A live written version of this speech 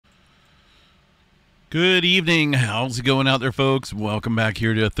Good evening. How's it going out there, folks? Welcome back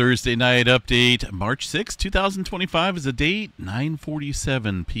here to a Thursday night update. March 6, 2025 is the date,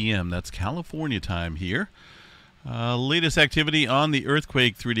 9:47 p.m. That's California time here. Latest activity on the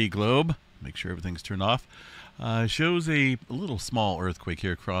earthquake 3D globe. Make sure everything's turned off. Shows a little small earthquake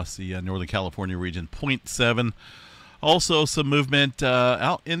here across the Northern California region, 0.7. Also some movement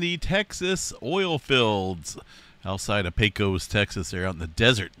out in the Texas oil fields outside of Pecos, Texas. They're out in the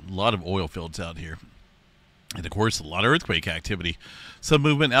desert. A lot of oil fields out here. And, of course, a lot of earthquake activity. Some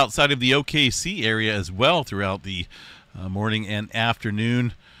movement outside of the OKC area as well throughout the morning and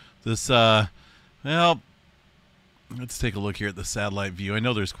afternoon. This, well, let's take a look here at the satellite view. I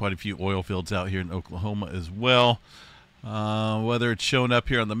know there's quite a few oil fields out here in Oklahoma as well. Whether it's showing up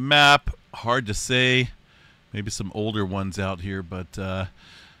here on the map, hard to say. Maybe some older ones out here. But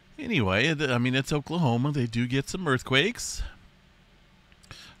anyway, I mean, it's Oklahoma. They do get some earthquakes.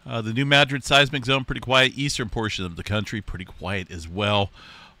 The New Madrid seismic zone, pretty quiet. Eastern portion of the country, pretty quiet as well.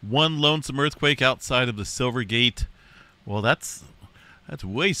 One lonesome earthquake outside of the Silvergate. Well, that's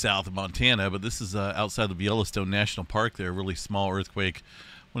way south of Montana, but this is outside of Yellowstone National Park there. A really small earthquake.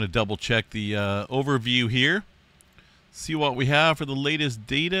 I want to double check the overview here. See what we have for the latest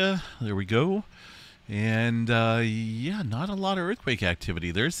data. There we go. And, yeah, not a lot of earthquake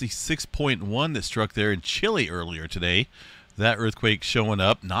activity. There's the 6.1 that struck there in Chile earlier today. That earthquake showing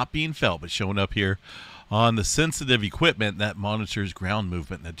up, not being felt, but showing up here on the sensitive equipment that monitors ground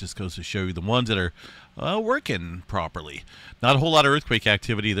movement. That just goes to show you the ones that are working properly. Not a whole lot of earthquake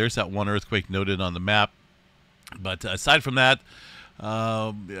activity. There's that one earthquake noted on the map. But aside from that,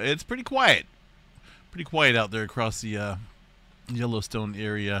 it's pretty quiet. Pretty quiet out there across the Yellowstone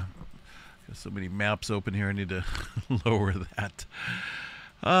area. Got so many maps open here. I need to lower that.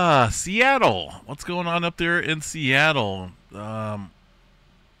 Seattle. What's going on up there in Seattle?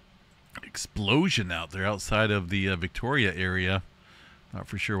 Explosion out there outside of the Victoria area. Not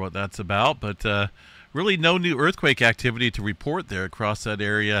for sure what that's about, but really no new earthquake activity to report there across that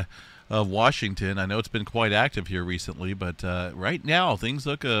area of Washington. I know it's been quite active here recently, but right now things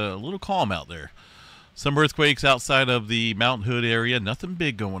look a little calm out there. Some earthquakes outside of the Mount Hood area. Nothing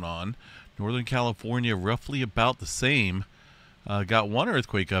big going on. Northern California roughly about the same. Got one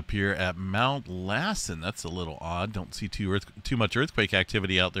earthquake up here at Mount Lassen. That's a little odd. Don't see too much earthquake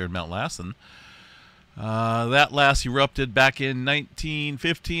activity out there in Mount Lassen. That last erupted back in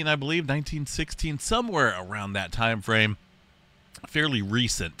 1915, I believe, 1916, somewhere around that time frame. Fairly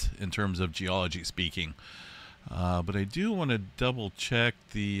recent in terms of geology speaking. But I do want to double check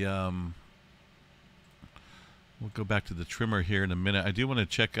the... we'll go back to the trimmer here in a minute. I do want to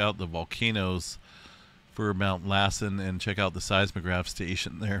check out the volcanoes for Mount Lassen and check out the seismograph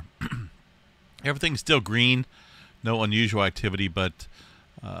station there. Everything's still green, no unusual activity, but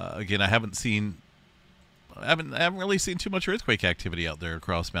again, I haven't really seen too much earthquake activity out there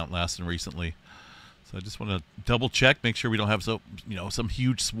across Mount Lassen recently. So I just want to double check, make sure we don't have some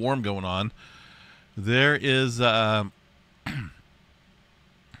huge swarm going on. There is there's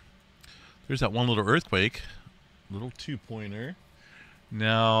that one little earthquake, little 2-pointer.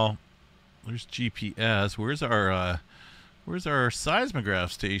 Now there's GPS. Where's our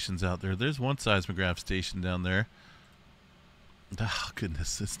seismograph stations out there? There's one seismograph station down there. Oh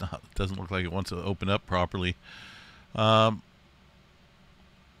goodness, it doesn't look like it wants to open up properly.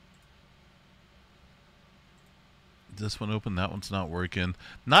 This one open, that one's not working.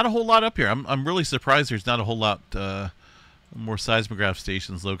 Not a whole lot up here. I'm really surprised there's not a whole lot more seismograph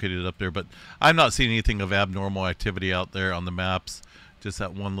stations located up there, but I'm not seeing anything of abnormal activity out there on the maps. Just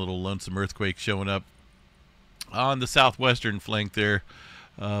that one little lonesome earthquake showing up on the southwestern flank there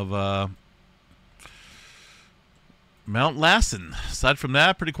of Mount Lassen. Aside from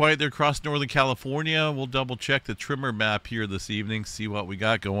that, pretty quiet there across Northern California. We'll double check the trimmer map here this evening, see what we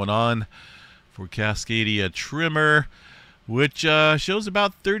got going on for Cascadia Trimmer, which shows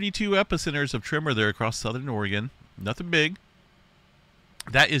about 32 epicenters of tremor there across southern Oregon. Nothing big.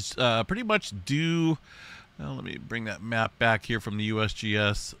 That is pretty much due... Well, let me bring that map back here from the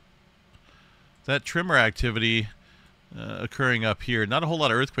USGS. That tremor activity occurring up here. Not a whole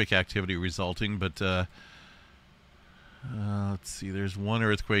lot of earthquake activity resulting, but let's see. There's one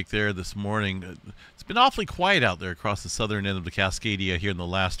earthquake there this morning. It's been awfully quiet out there across the southern end of the Cascadia here in the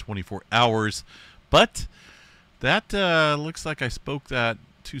last 24 hours. But that looks like I spoke that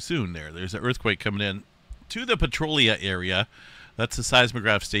too soon there. There's an earthquake coming in to the Petrolia area. That's the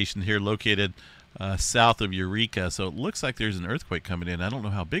seismograph station here located south of Eureka, so it looks like there's an earthquake coming in. I don't know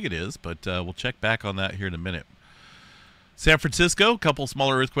how big it is, but we'll check back on that here in a minute. San Francisco, a couple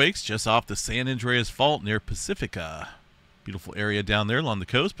smaller earthquakes just off the San Andreas Fault near Pacifica. Beautiful area down there along the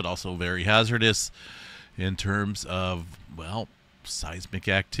coast, but also very hazardous in terms of, well, seismic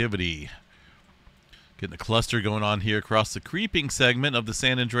activity. Getting a cluster going on here across the creeping segment of the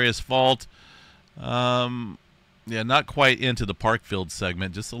San Andreas Fault. Yeah, not quite into the Parkfield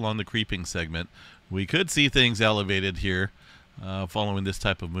segment, just along the creeping segment. We could see things elevated here following this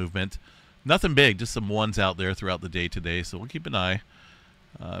type of movement. Nothing big, just some ones out there throughout the day today, so we'll keep an eye.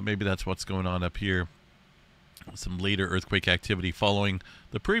 Maybe that's what's going on up here. Some later earthquake activity following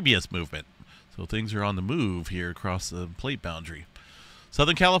the previous movement. So things are on the move here across the plate boundary.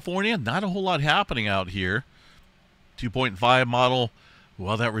 Southern California, not a whole lot happening out here. 2.5 model,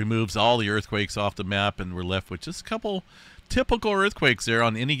 well, that removes all the earthquakes off the map, and we're left with just a couple typical earthquakes there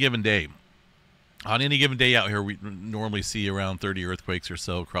on any given day. On any given day out here, we normally see around 30 earthquakes or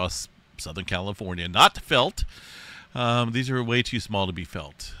so across Southern California. Not felt. These are way too small to be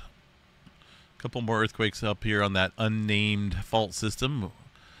felt. A couple more earthquakes up here on that unnamed fault system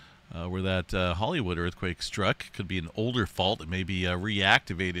where that Hollywood earthquake struck. Could be an older fault. It may be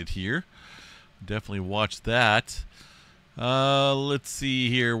reactivated here. Definitely watch that. Let's see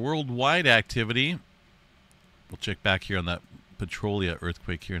here. Worldwide activity. We'll check back here on that Petrolia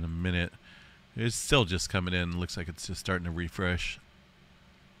earthquake here in a minute. It's still just coming in. Looks like it's just starting to refresh.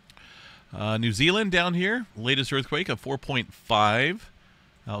 New Zealand down here. Latest earthquake of 4.5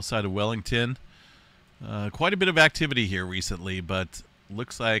 outside of Wellington. Quite a bit of activity here recently, but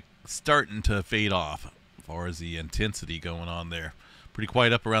looks like starting to fade off as far as the intensity going on there. Pretty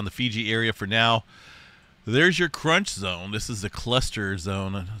quiet up around the Fiji area for now. There's your crunch zone. This is the cluster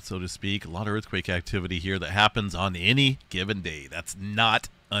zone, so to speak. A lot of earthquake activity here that happens on any given day. That's not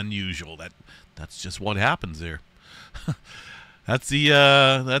unusual. That's just what happens there. That's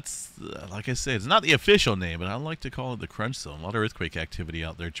like I said, it's not the official name, but I like to call it the crunch zone. A lot of earthquake activity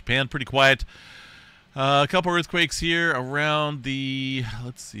out there. Japan, pretty quiet. A couple earthquakes here around the,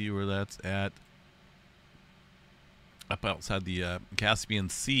 let's see where that's at. Up outside the Caspian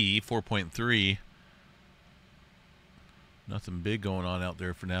Sea, 4.3. Nothing big going on out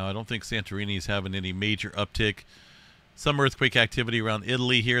there for now. I don't think Santorini's having any major uptick. Some earthquake activity around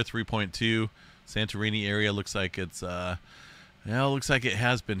Italy here, 3.2. Santorini area looks like it's, looks like it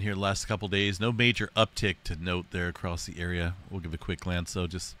has been here the last couple days. No major uptick to note there across the area. We'll give a quick glance, so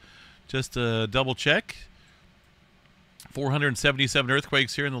just double check. 477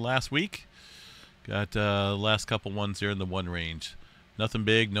 earthquakes here in the last week. Got the last couple ones here in the 1 range. Nothing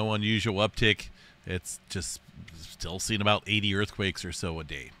big, no unusual uptick. It's just still seeing about 80 earthquakes or so a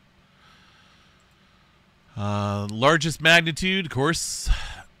day. Largest magnitude, of course,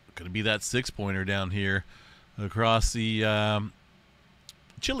 going to be that 6-pointer down here across the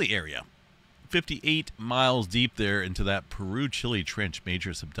Chile area. 58 miles deep there into that Peru-Chile Trench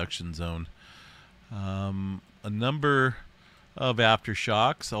major subduction zone. A number of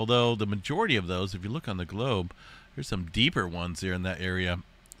aftershocks, although the majority of those, if you look on the globe, there's some deeper ones there in that area.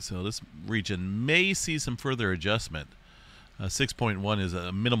 So this region may see some further adjustment. 6.1 is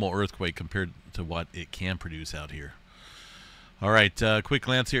a minimal earthquake compared to what it can produce out here. All right, quick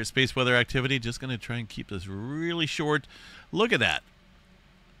glance here at space weather activity. Just going to try and keep this really short. Look at that.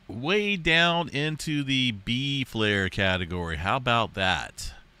 Way down into the B flare category. How about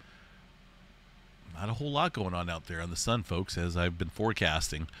that? Not a whole lot going on out there on the sun, folks, as I've been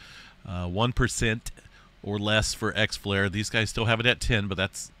forecasting. 1% or less for X flare. These guys still have it at 10, but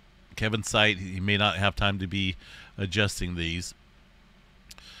that's Kevin's site. He may not have time to be adjusting these.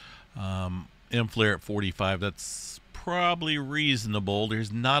 M flare at 45. That's probably reasonable.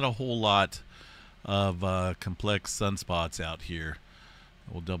 There's not a whole lot of complex sunspots out here.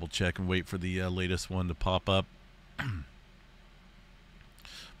 We'll double check and wait for the latest one to pop up. As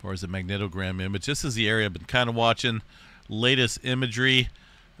far as the magnetogram image, this is the area I've been kind of watching. Latest imagery,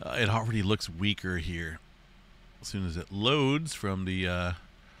 it already looks weaker here. As soon as it loads from the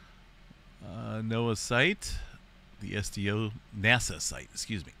NOAA site, the NASA site,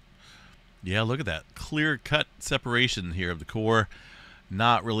 excuse me. Yeah, look at that. Clear-cut separation here of the core.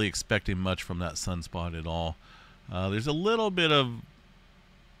 Not really expecting much from that sunspot at all. There's a little bit of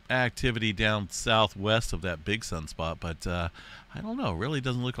activity down southwest of that big sunspot, but I don't know. Really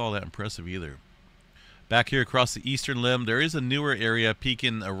doesn't look all that impressive either. Back here across the eastern limb, there is a newer area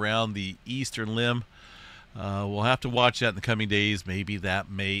peeking around the eastern limb. We'll have to watch that in the coming days. Maybe that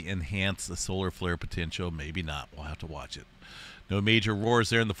may enhance the solar flare potential. Maybe not. We'll have to watch it. No major roars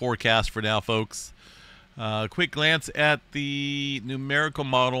there in the forecast for now, folks. Quick glance at the numerical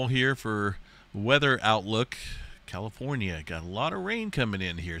model here for weather outlook. California got a lot of rain coming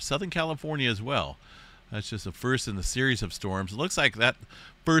in here. Southern California as well. That's just the first in the series of storms. It looks like that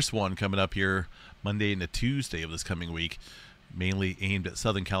first one coming up here Monday and a Tuesday of this coming week, mainly aimed at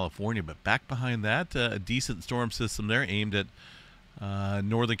Southern California. But back behind that, a decent storm system there aimed at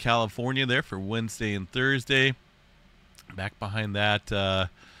Northern California there for Wednesday and Thursday. Back behind that,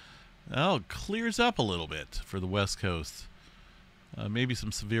 it clears up a little bit for the West Coast. Maybe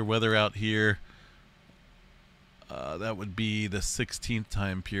some severe weather out here. That would be the 16th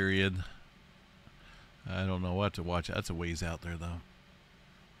time period. I don't know what to watch. That's a ways out there, though.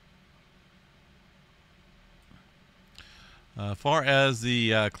 Far as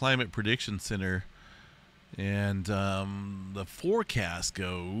the Climate Prediction Center and the forecast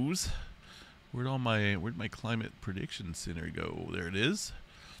goes, where'd my Climate Prediction Center go? There it is.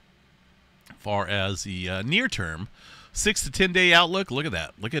 Far as the near term, 6 to 10 day outlook. Look at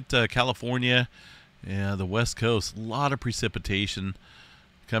that. Look at California and the West Coast. A lot of precipitation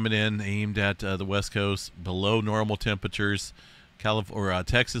coming in, aimed at the West Coast, below normal temperatures.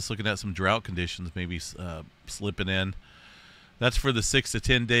 Texas looking at some drought conditions, maybe slipping in. That's for the 6 to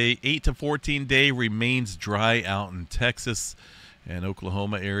 10 day. 8 to 14 day remains dry out in Texas and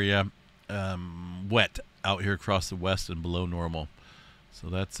Oklahoma area. Wet out here across the west and below normal. So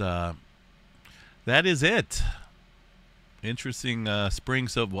that is it. Interesting spring.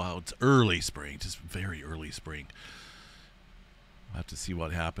 So, wow, it's early spring, just very early spring. We'll have to see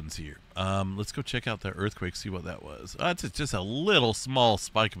what happens here. Let's go check out the earthquake, see what that was. It's just a little small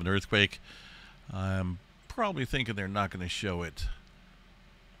spike of an earthquake. I'm probably thinking they're not going to show it.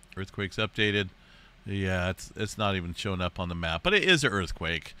 Earthquake's updated. Yeah, it's not even showing up on the map, but it is an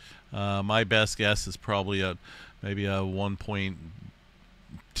earthquake. My best guess is probably maybe a 1.2,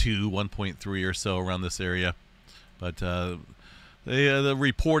 1.3 or so around this area. But the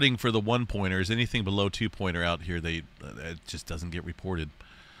reporting for the 1-pointers, anything below 2-pointer out here, it just doesn't get reported.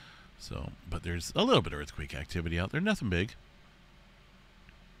 So, but there's a little bit of earthquake activity out there, nothing big.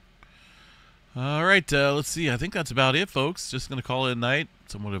 All right, let's see. I think that's about it, folks. Just going to call it a night.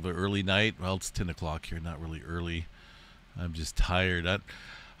 Somewhat of an early night. Well, it's 10 o'clock here, not really early. I'm just tired.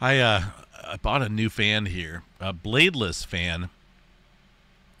 I bought a new fan here, a bladeless fan.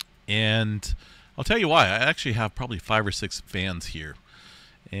 And I'll tell you why. I actually have probably 5 or 6 fans here.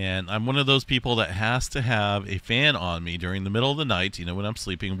 And I'm one of those people that has to have a fan on me during the middle of the night, when I'm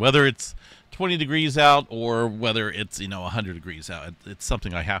sleeping, whether it's 20 degrees out or whether it's, 100 degrees out. It's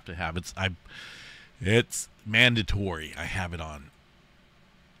something I have to have. It's mandatory. I have it on.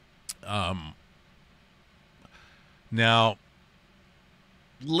 Now,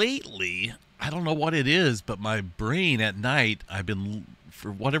 lately, I don't know what it is, but my brain at night, I've been,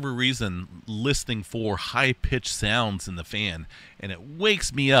 for whatever reason, listening for high-pitched sounds in the fan, and it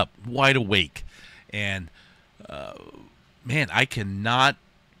wakes me up wide awake. And, man, I cannot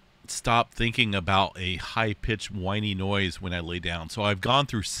stop thinking about a high-pitched, whiny noise when I lay down. So I've gone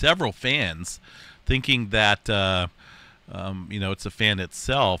through several fans thinking that, it's a fan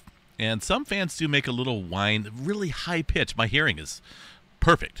itself. And some fans do make a little whine, really high-pitched. My hearing is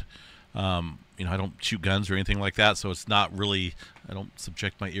perfect. I don't shoot guns or anything like that, so it's not really, I don't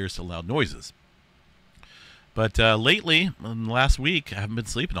subject my ears to loud noises. But lately, last week, I haven't been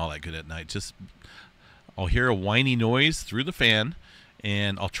sleeping all that good at night. Just, I'll hear a whiny noise through the fan,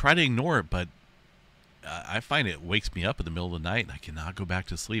 and I'll try to ignore it, but I find it wakes me up in the middle of the night, and I cannot go back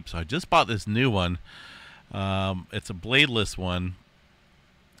to sleep. So I just bought this new one. It's a bladeless one,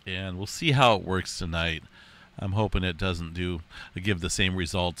 and we'll see how it works tonight. I'm hoping it doesn't give the same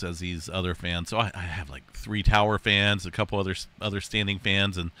results as these other fans. So I have like 3 tower fans, a couple other standing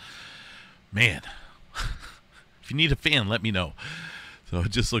fans, and man, if you need a fan, let me know. So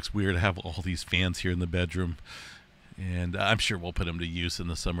it just looks weird to have all these fans here in the bedroom, and I'm sure we'll put them to use in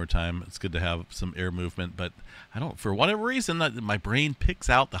the summertime. It's good to have some air movement, but for whatever reason, my brain picks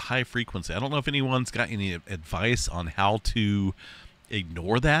out the high frequency. I don't know if anyone's got any advice on how to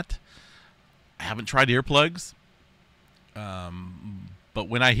ignore that. I haven't tried earplugs, but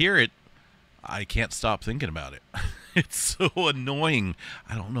when I hear it, I can't stop thinking about it. It's so annoying.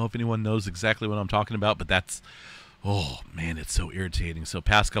 I don't know if anyone knows exactly what I'm talking about, but oh man, it's so irritating. So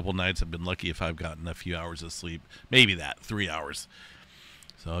past couple nights, I've been lucky if I've gotten a few hours of sleep, maybe 3 hours.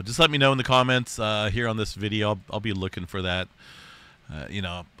 So just let me know in the comments here on this video. I'll be looking for that. I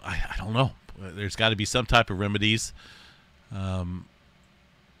don't know. There's got to be some type of remedies.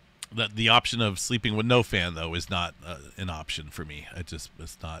 The option of sleeping with no fan, though, is not an option for me. It's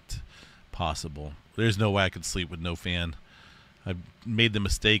not possible. There's no way I could sleep with no fan. I've made the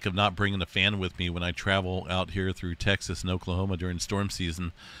mistake of not bringing a fan with me when I travel out here through Texas and Oklahoma during storm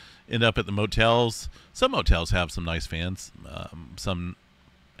season. End up at the motels. Some motels have some nice fans. Some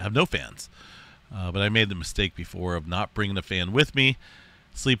have no fans. But I made the mistake before of not bringing a fan with me.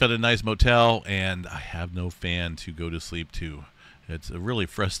 sleep at a nice motel, and I have no fan to go to sleep to. It's a really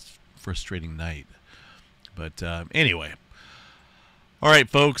frustrating night. But anyway. All right,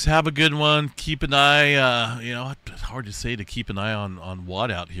 folks, have a good one. Keep an eye, it's hard to say to keep an eye on Watt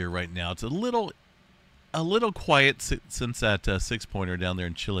out here right now. It's a little quiet since that 6-pointer down there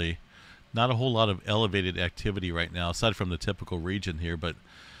in Chile. Not a whole lot of elevated activity right now, aside from the typical region here, but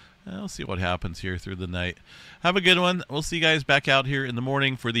we'll see what happens here through the night. Have a good one. We'll see you guys back out here in the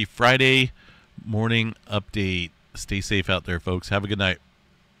morning for the Friday morning update. Stay safe out there, folks. Have a good night.